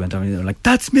and actually went on and they were like,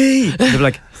 that's me. They'd be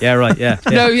like, yeah, right, yeah.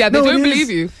 No, they don't believe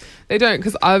you. They don't,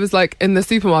 because I was like in the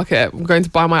supermarket going to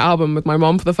buy my album with my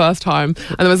mom for the first time,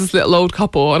 and there was this little old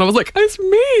couple, and I was like, it's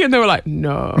me, and they were like,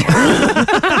 no.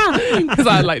 Because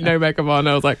I had like no makeup on.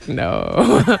 I was like,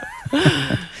 no.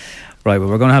 Right, well,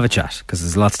 we're going to have a chat because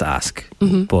there's lots to ask.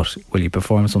 Mm-hmm. But will you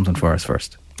perform something for us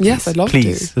first? Yes, I'd love to.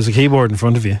 There's a keyboard in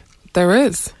front of you. There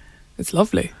is. It's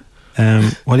lovely. What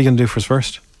are you going to do for us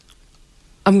first?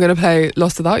 I'm going to play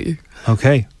Lost Without You.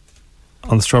 Okay.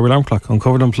 On the Strawberry Alarm Clock,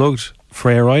 Uncovered Unplugged,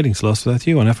 Freya Ridings, Lost Without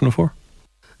You on FM4.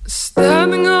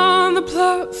 Standing on the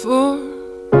platform,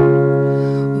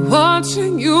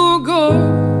 watching you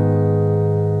go.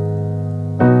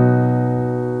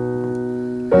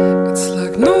 It's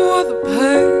like no other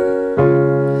pain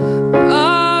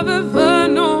I've ever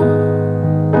known.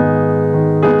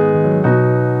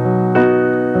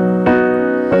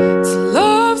 To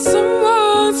love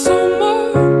someone so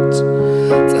much,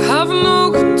 to have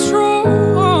no control.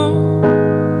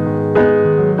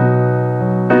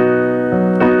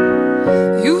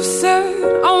 You said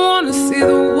I wanna see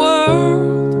the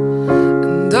world,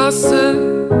 and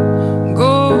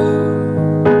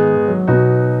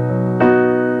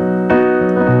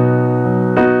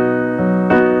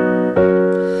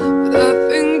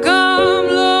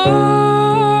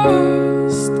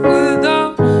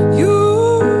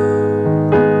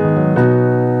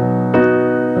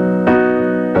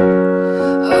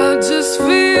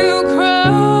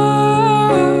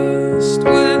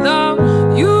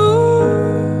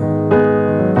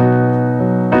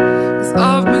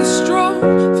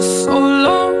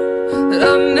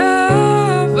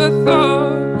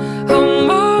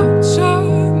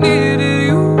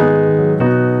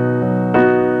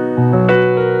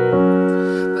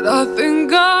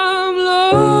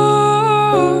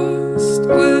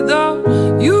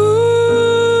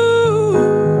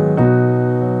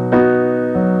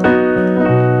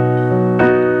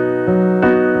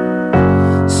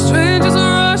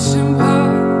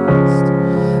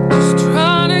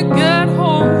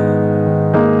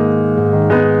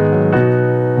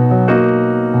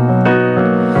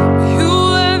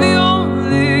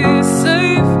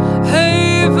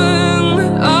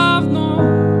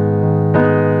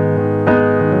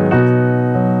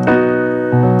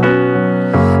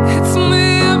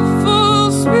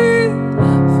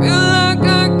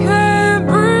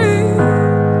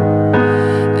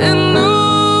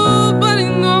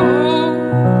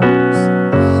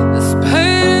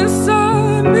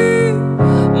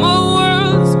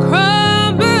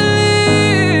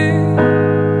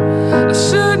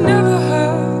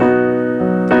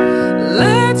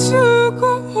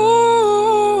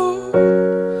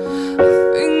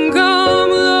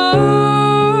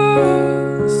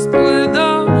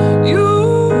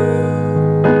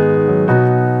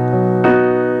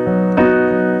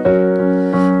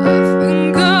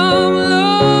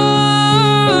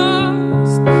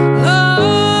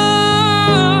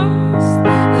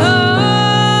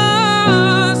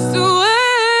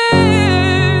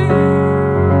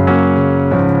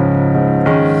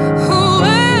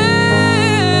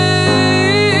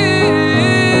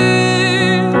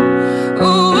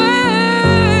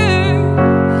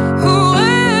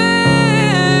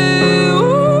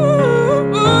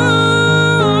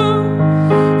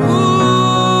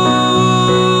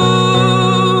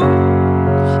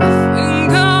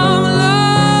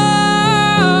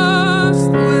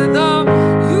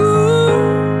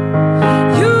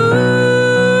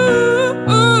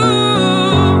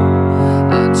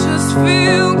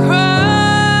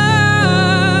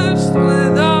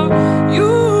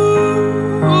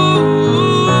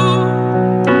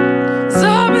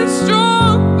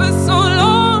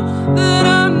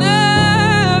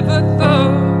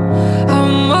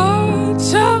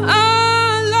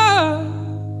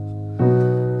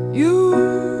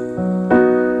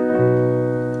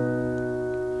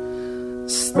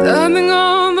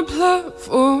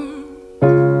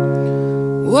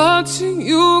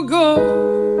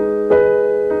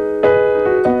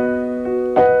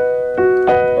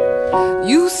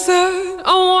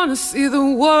see the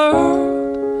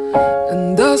world,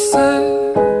 and I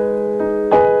said,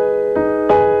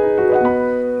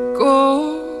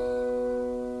 go.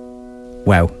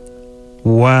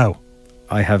 Wow.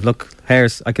 I have, look,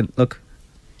 hairs. I can, look.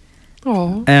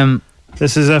 Oh.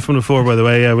 This is F104, by the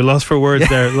way. Yeah, we lost for words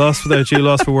there. Lost without you,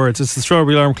 lost for words. It's the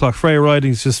Strawberry Alarm Clock. Freya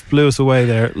Ridings just blew us away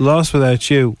there. Lost without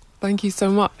you. Thank you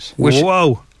so much.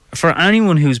 Whoa. For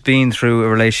anyone who's been through a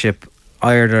relationship,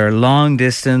 either long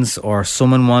distance or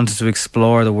someone wanted to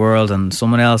explore the world and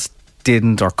someone else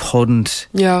didn't or couldn't,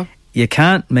 you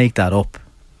can't make that up.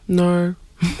 No.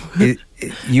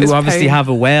 You obviously have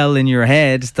a well in your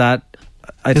head that...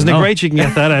 Isn't it great you can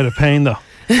get that out of pain, though?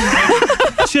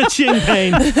 Cha-ching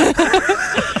pain.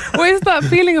 Well, it's that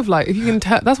feeling of like, if you can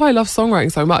that's why I love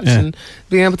songwriting so much, and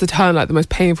being able to turn like the most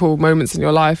painful moments in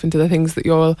your life into the things that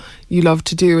you love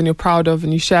to do and you're proud of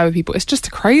and you share with people. It's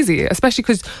just crazy, especially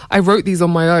because I wrote these on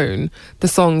my own, the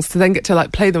songs, to then get to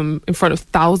like play them in front of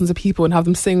thousands of people and have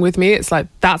them sing with me. It's like,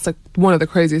 that's one of the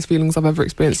craziest feelings I've ever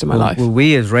experienced in my life. Well,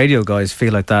 we as radio guys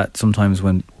feel like that sometimes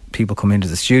when people come into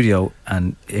the studio,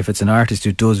 and if it's an artist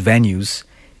who does venues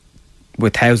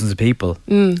with thousands of people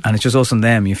and it's just us and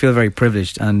them, you feel very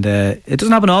privileged, and it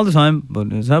doesn't happen all the time,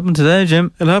 but it's happened today,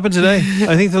 Jim. It happened today.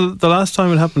 I think the last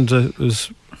time it happened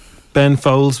was Ben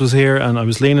Folds was here, and I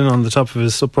was leaning on the top of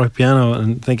his upright piano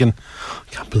and thinking,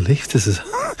 I can't believe this is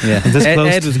this Ed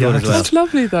close was to good as well. It's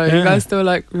lovely though. You guys still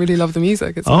like really love the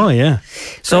music. It's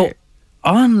So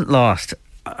on Lost,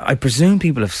 I presume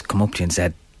people have come up to you and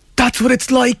said, that's what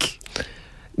it's like.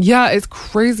 Yeah, it's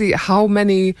crazy how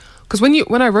many, because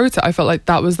when I wrote it, I felt like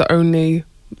that was the only,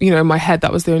 in my head,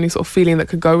 that was the only sort of feeling that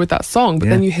could go with that song. But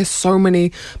then you hear so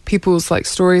many people's like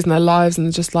stories and their lives,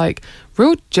 and just like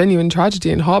real genuine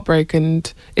tragedy and heartbreak,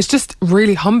 and it's just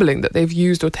really humbling that they've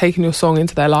used or taken your song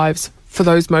into their lives for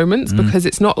those moments, because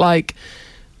it's not like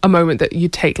a moment that you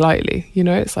take lightly,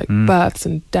 it's like births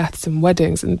and deaths and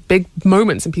weddings and big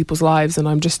moments in people's lives, and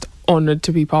I'm just honoured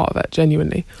to be part of it,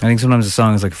 genuinely. I think sometimes a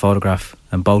song is like a photograph,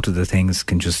 and both of the things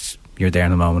can just, you're there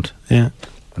in the moment. Yeah.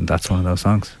 And that's one of those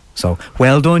songs. So,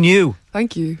 well done you.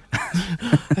 Thank you.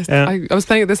 I was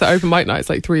playing this at open mic nights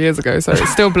like 3 years ago, so it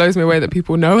still blows me away that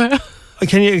people know it.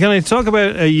 Can I talk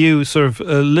about you, sort of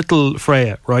little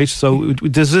Freya, right? So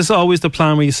is this always the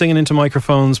plan? Were you singing into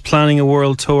microphones, planning a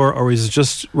world tour, or is it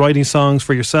just writing songs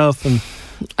for yourself? And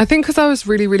I think because I was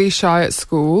really, really shy at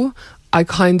school, I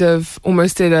kind of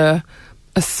almost did a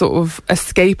sort of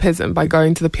escapism by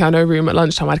going to the piano room at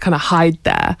lunchtime. I'd kind of hide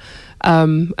there.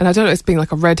 And I don't know, it's being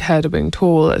like a redhead or being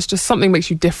tall. It's just something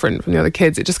makes you different from the other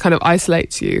kids. It just kind of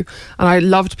isolates you. And I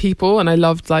loved people, and I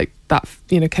loved like that,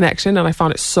 connection. And I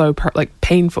found it so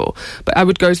painful. But I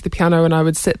would go to the piano and I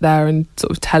would sit there and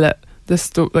sort of tell it the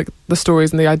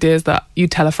stories and the ideas that you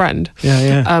tell a friend.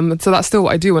 So that's still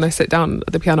what I do when I sit down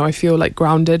at the piano. I feel like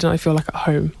grounded and I feel like at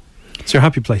home. It's your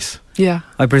happy place. Yeah.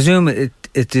 I presume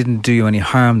it didn't do you any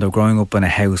harm though, growing up in a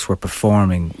house where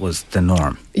performing was the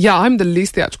norm. Yeah, I'm the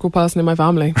least theatrical person in my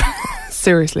family.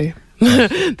 Seriously.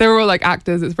 They were all like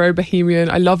actors. It's very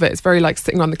bohemian. I love it. It's very like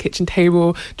sitting on the kitchen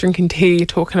table, drinking tea,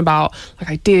 talking about like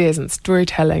ideas and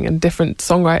storytelling and different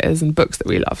songwriters and books that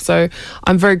we love. So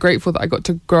I'm very grateful that I got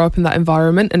to grow up in that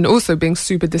environment, and also being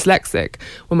super dyslexic.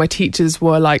 When my teachers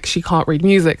were like, she can't read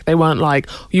music, they weren't like,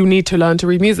 you need to learn to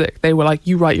read music. They were like,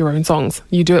 you write your own songs,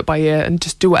 you do it by ear and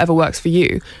just do whatever works for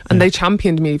you. And they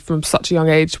championed me from such a young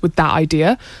age with that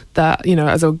idea that,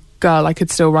 as a girl I could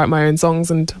still write my own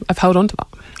songs, and I've held on to that.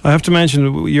 I have to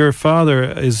mention your father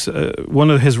is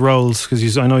one of his roles,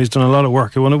 because I know he's done a lot of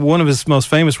work. One of his most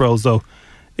famous roles though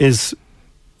is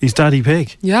he's Daddy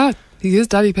Pig. Yeah, he is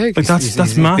Daddy Pig. Like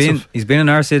that's massive. He's been in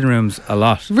our sitting rooms a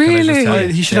lot.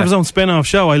 Really? He should have his own spin-off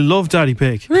show. I love Daddy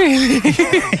Pig. Really?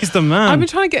 He's the man. I've been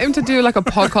trying to get him to do like a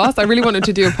podcast. I really wanted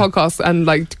to do a podcast and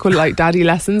like call it like Daddy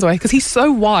Lessons, because he's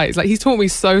so wise. Like he's taught me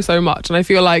so much, and I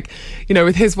feel like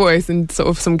with his voice and sort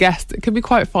of some guests, it could be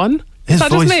quite fun. His is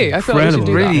that voice just me? I feel like we should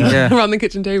do that around the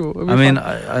kitchen table. I mean,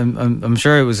 I'm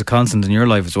sure it was a constant in your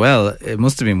life as well. It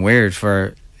must have been weird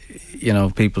for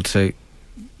people to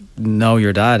know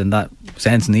your dad in that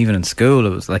sense, and even in school, it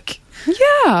was like. Yeah,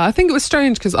 I think it was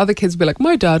strange because other kids would be like,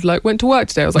 my dad went to work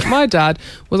today. I was like, my dad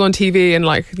was on TV and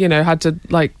had to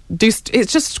do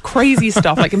it's just crazy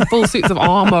stuff, like in full suits of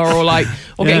armor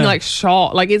or getting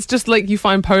shot. Like it's just like you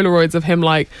find Polaroids of him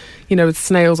with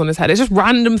snails on his head. It's just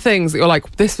random things that you're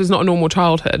like, this was not a normal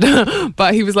childhood.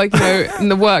 But he was like, in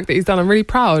the work that he's done, I'm really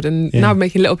proud, and now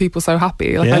making little people so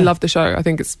happy. I love the show. I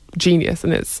think it's genius,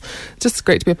 and it's just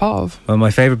great to be a part of. Well,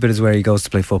 my favourite bit is where he goes to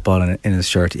play football in his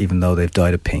shirt, even though they've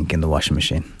dyed it pink in the washing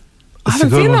machine. I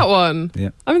haven't seen that one. Yeah,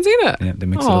 I haven't seen it. Yeah, they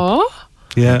mix it up.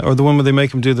 Yeah, or the one where they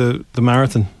make him do the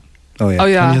marathon. Oh yeah. Oh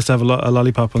yeah. And he has to have a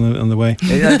lollipop on the way.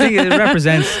 I think it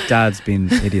represents dads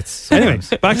being idiots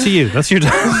sometimes. Anyway, back to you. That's your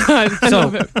dad.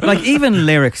 So, like, even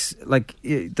lyrics, like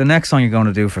the next song you're going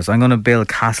to do for us, I'm going to build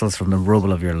castles from the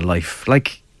rubble of your life.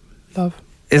 Like, love.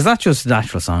 Is that just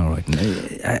natural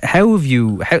songwriting? How have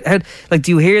you, like,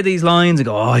 do you hear these lines and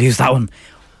go, oh, I'll use that one?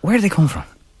 Where do they come from?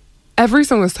 Every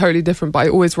song is totally different, but I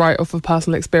always write off of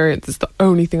personal experience. It's the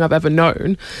only thing I've ever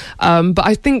known. But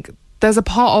I think there's a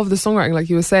part of the songwriting, like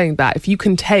you were saying, that if you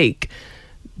can take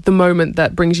the moment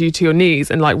that brings you to your knees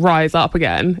and like rise up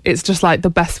again, it's just like the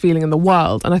best feeling in the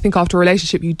world. And I think after a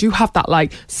relationship, you do have that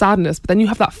like sadness, but then you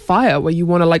have that fire where you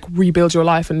want to like rebuild your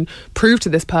life and prove to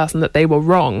this person that they were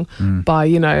wrong by,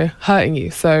 you know, hurting you.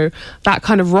 So that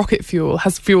kind of rocket fuel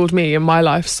has fueled me in my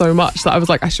life so much that I was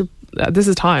like, this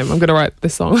is time. I'm going to write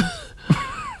this song.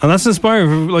 And that's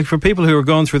inspiring for people who are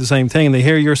going through the same thing, and they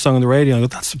hear your song on the radio and go,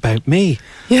 that's about me.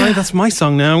 Yeah. Right, that's my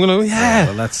song now. I'm going to,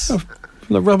 Well, that's...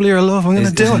 the rubble of your love, I'm going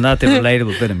to do it. Isn't that the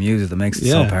relatable bit of music that makes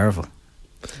it so powerful?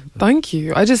 Thank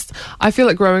you. I feel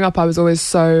like growing up I was always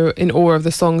so in awe of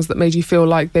the songs that made you feel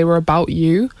like they were about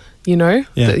you, you know,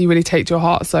 that you really take to your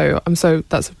heart. So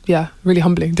that's really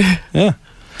humbling. Yeah.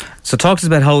 So talk to us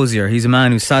about Hozier. He's a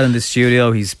man who sat in the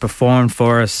studio, he's performed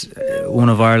for us, one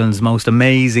of Ireland's most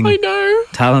amazing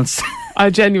talents. I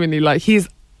genuinely, like, he's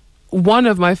one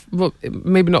of my, well,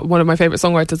 maybe not one of my favourite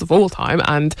songwriters of all time,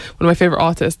 and one of my favourite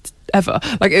artists ever.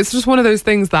 Like, it's just one of those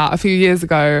things that a few years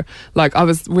ago, like, I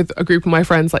was with a group of my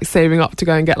friends, like, saving up to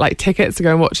go and get like tickets to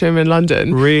go and watch him in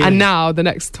London. Really? And now the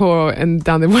next tour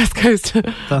down the west coast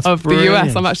of the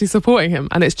US, I'm actually supporting him,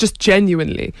 and it's just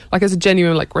genuinely, like, it's a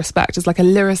genuine like respect. It's like a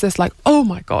lyricist, like, oh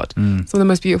my god, some of the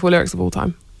most beautiful lyrics of all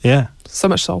time. Yeah. So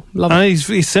much soul. Love it. And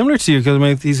he's similar to you, because I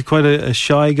mean, he's quite a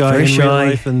shy guy. Very in shy, real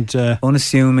life and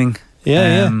unassuming.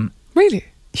 Really?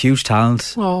 Huge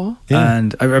talent. Oh. Yeah.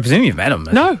 And I presume you've met him.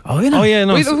 No. Oh, you know. Oh, yeah,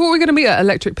 no. We thought we were going to meet at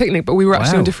Electric Picnic, but we were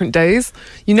actually on different days.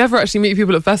 You never actually meet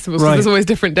people at festivals, because there's always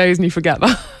different days and you forget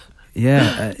that.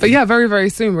 Yeah. But yeah, very, very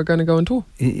soon we're going to go on tour.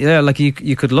 Yeah, like you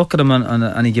could look at him on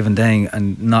any given day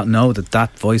and not know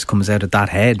that voice comes out of that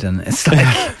head, and it's like...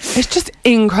 It's just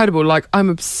incredible. Like, I'm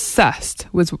obsessed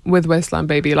with Wasteland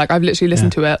Baby. Like, I've literally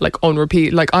listened to it like on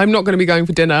repeat. Like, I'm not going to be going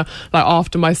for dinner like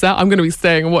after my set. I'm going to be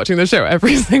staying and watching the show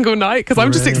every single night, because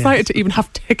I'm just excited to even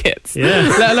have tickets,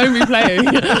 let alone be playing.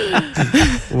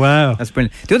 Wow, that's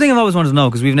brilliant. The other thing I've always wanted to know,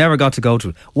 because we've never got to go to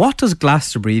it, what does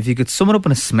Glastonbury, if you could sum it up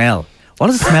in a smell, what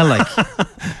does it smell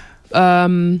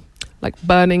like? Like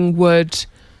burning wood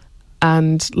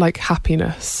and like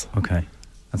happiness. Okay,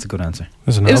 that's a good answer.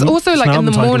 It was also like in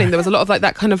the morning there was a lot of like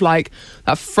that kind of like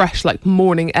that fresh like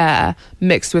morning air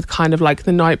mixed with kind of like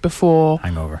the night before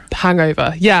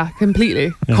hangover. Yeah,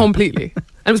 completely. And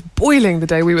it was boiling the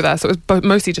day we were there, so it was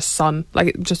mostly just sun. Like,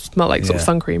 it just smelled like sort of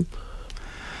sun cream.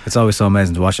 It's always so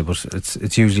amazing to watch it, but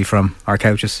it's usually from our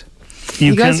couches.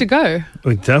 You guys should go.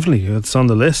 Definitely, it's on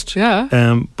the list. Yeah.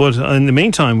 But in the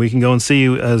meantime, we can go and see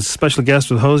you as special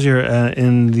guest with Hozier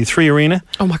in the 3 Arena.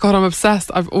 Oh my god, I'm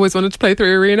obsessed. I've always wanted to play 3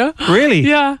 Arena. Really?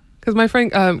 Yeah. Because my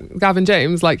friend Gavin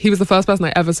James, like, he was the first person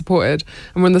I ever supported,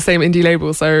 and we're on the same indie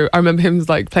label. So I remember him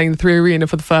like playing the 3 Arena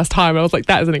for the first time. And I was like,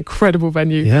 that is an incredible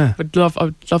venue. Yeah. I'd love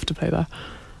to play there.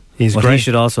 He's great. He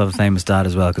should also have a famous dad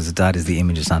as well, because his dad is the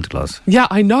image of Santa Claus. Yeah,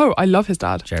 I know. I love his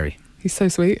dad. Jerry. He's so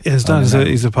sweet. Yeah, his dad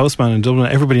he's a postman in Dublin.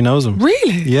 Everybody knows him.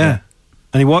 Really? Yeah.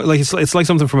 And he it's like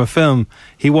something from a film.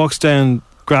 He walks down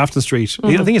Grafton Street.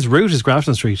 I think his route is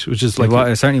Grafton Street, which is like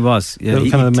it certainly was. Yeah,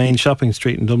 kind of the main shopping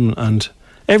street in Dublin, and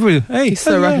everybody, hey, he's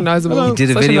so recognisable. He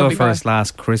did a video for us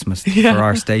last Christmas for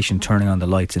our station, turning on the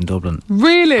lights in Dublin.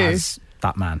 Really? As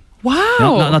that man. Wow.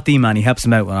 Not the man. He helps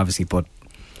him out, obviously, but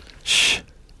shh.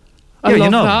 I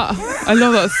love that. I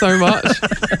love that so much.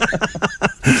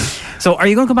 So, are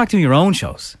you going to come back to your own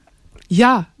shows?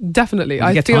 Yeah, definitely.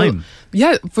 I feel time.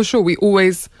 Yeah, for sure. We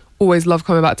always love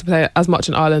coming back to play as much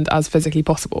in Ireland as physically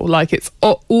possible. Like, it's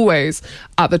always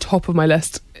at the top of my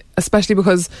list, especially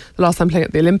because the last time playing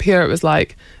at the Olympia, it was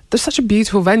like, there's such a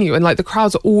beautiful venue, and like the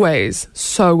crowds are always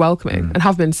so welcoming and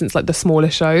have been since like the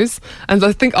smallest shows. And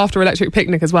I think after Electric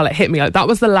Picnic as well, it hit me like that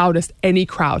was the loudest any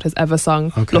crowd has ever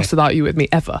sung Lost Without You with me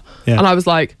ever. Yeah. And I was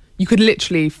like, you could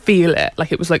literally feel it,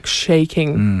 like it was like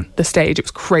shaking the stage. It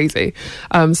was crazy.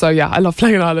 So yeah, I love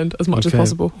playing in Ireland as much as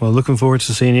possible. Well, looking forward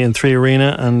to seeing you in 3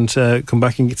 Arena, and come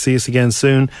back and see us again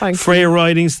soon. Thanks. Freya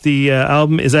Ridings, the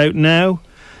album is out now,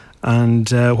 and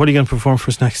what are you going to perform for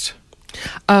us next?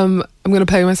 I'm going to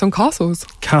play my song Castles.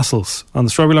 Castles on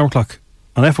the Strawberry Alarm Clock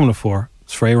on F104.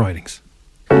 It's Freya Ridings.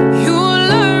 You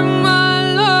learn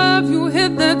my love, you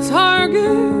hit the target,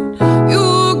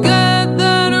 you get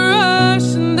that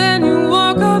rush, and then you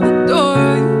walk out the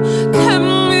door. You kept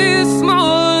me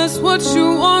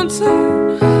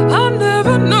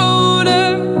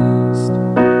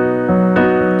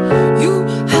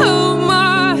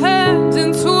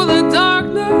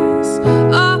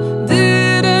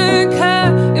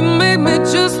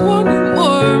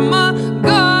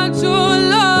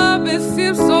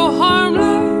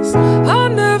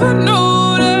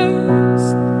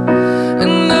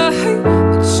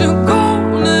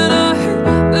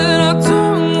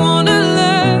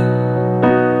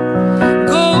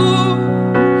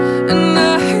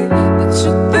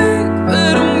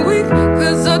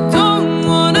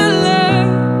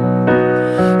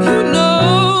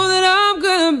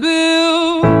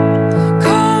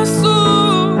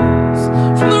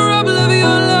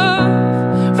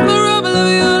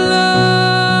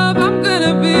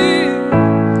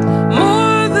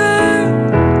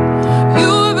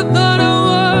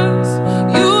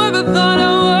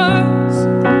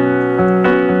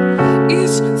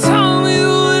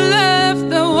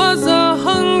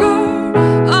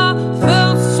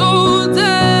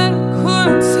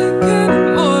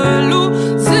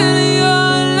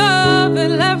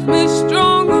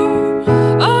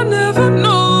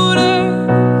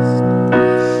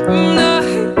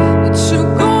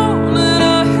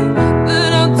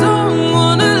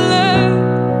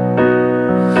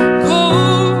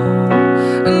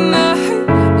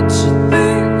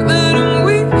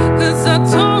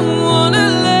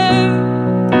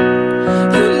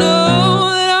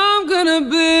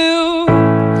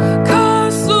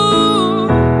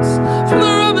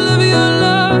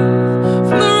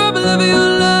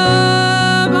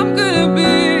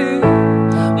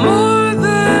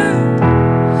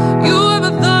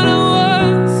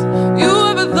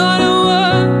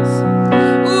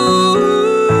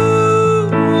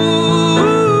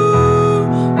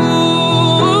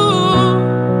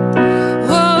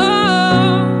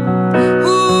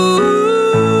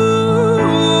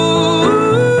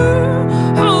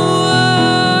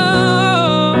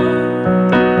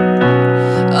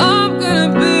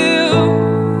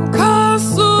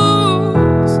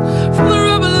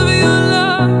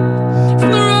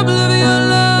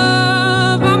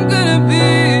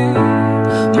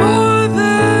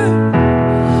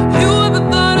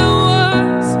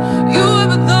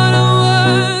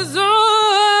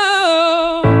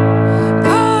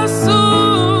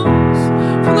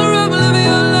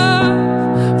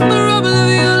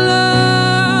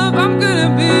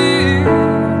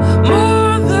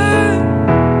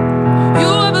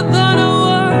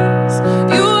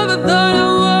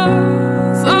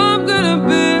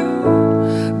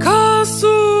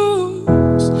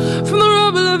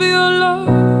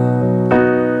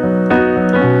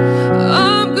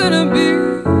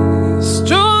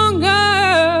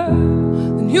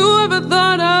never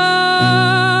thought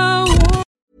I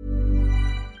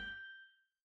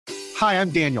Hi,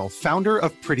 I'm Daniel, founder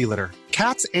of Pretty Litter.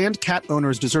 Cats and cat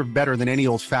owners deserve better than any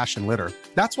old-fashioned litter.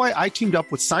 That's why I teamed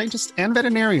up with scientists and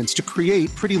veterinarians to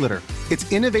create Pretty Litter.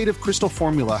 Its innovative crystal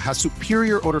formula has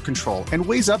superior odor control and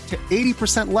weighs up to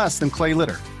 80% less than clay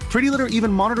litter. Pretty Litter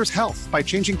even monitors health by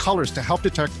changing colors to help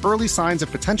detect early signs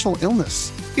of potential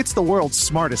illness. It's the world's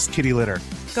smartest kitty litter.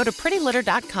 Go to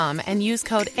prettylitter.com and use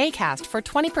code ACAST for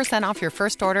 20% off your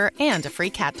first order and a free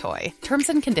cat toy. Terms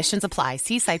and conditions apply.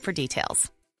 See site for details.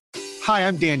 Hi,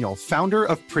 I'm Daniel, founder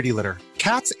of Pretty Litter.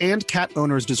 Cats and cat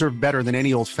owners deserve better than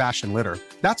any old-fashioned litter.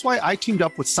 That's why I teamed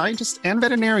up with scientists and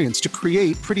veterinarians to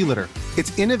create Pretty Litter.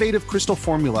 Its innovative crystal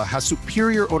formula has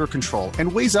superior odor control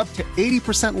and weighs up to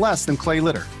 80% less than clay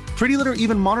litter. Pretty Litter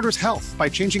even monitors health by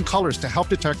changing colors to help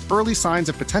detect early signs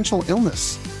of potential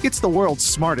illness. It's the world's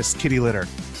smartest kitty litter.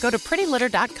 Go to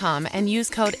prettylitter.com and use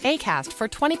code ACAST for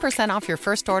 20% off your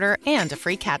first order and a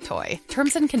free cat toy.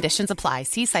 Terms and conditions apply.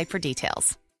 See site for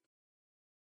details.